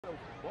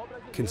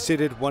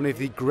Considered one of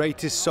the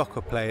greatest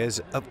soccer players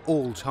of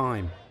all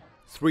time,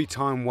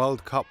 three-time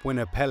World Cup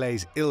winner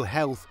Pele's ill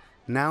health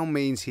now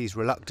means he's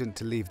reluctant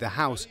to leave the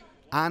house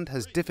and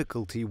has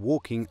difficulty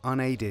walking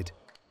unaided.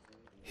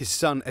 His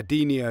son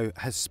Edinho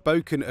has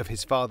spoken of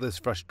his father's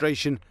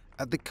frustration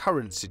at the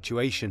current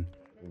situation.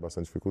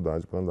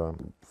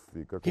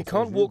 He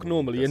can't walk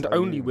normally and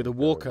only with a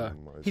walker.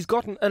 He's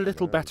gotten a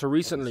little better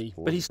recently,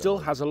 but he still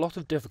has a lot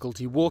of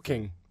difficulty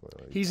walking.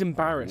 He's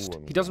embarrassed.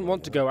 He doesn't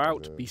want to go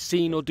out, be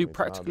seen, or do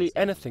practically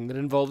anything that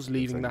involves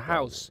leaving the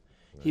house.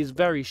 He is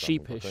very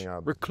sheepish,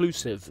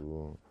 reclusive.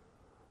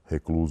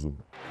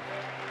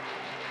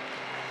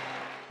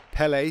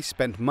 Pele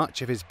spent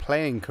much of his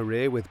playing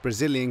career with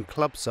Brazilian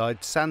club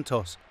side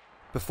Santos,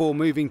 before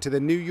moving to the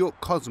New York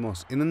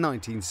Cosmos in the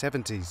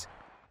 1970s.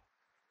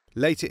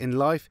 Later in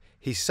life,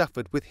 he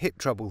suffered with hip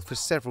trouble for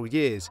several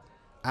years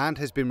and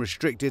has been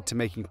restricted to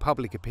making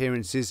public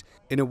appearances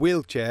in a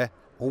wheelchair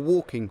or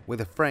walking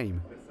with a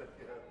frame.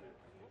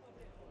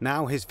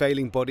 Now his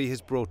failing body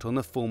has brought on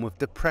a form of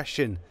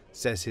depression,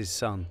 says his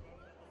son.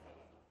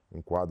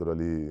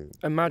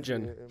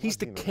 Imagine, he's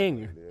the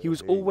king. He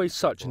was always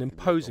such an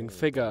imposing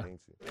figure.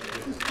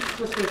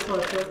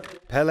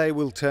 Pele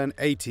will turn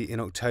 80 in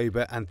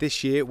October, and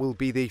this year will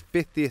be the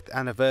 50th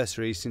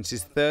anniversary since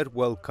his third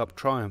World Cup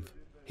triumph.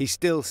 He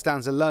still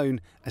stands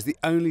alone as the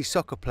only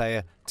soccer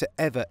player to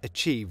ever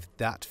achieve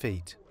that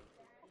feat.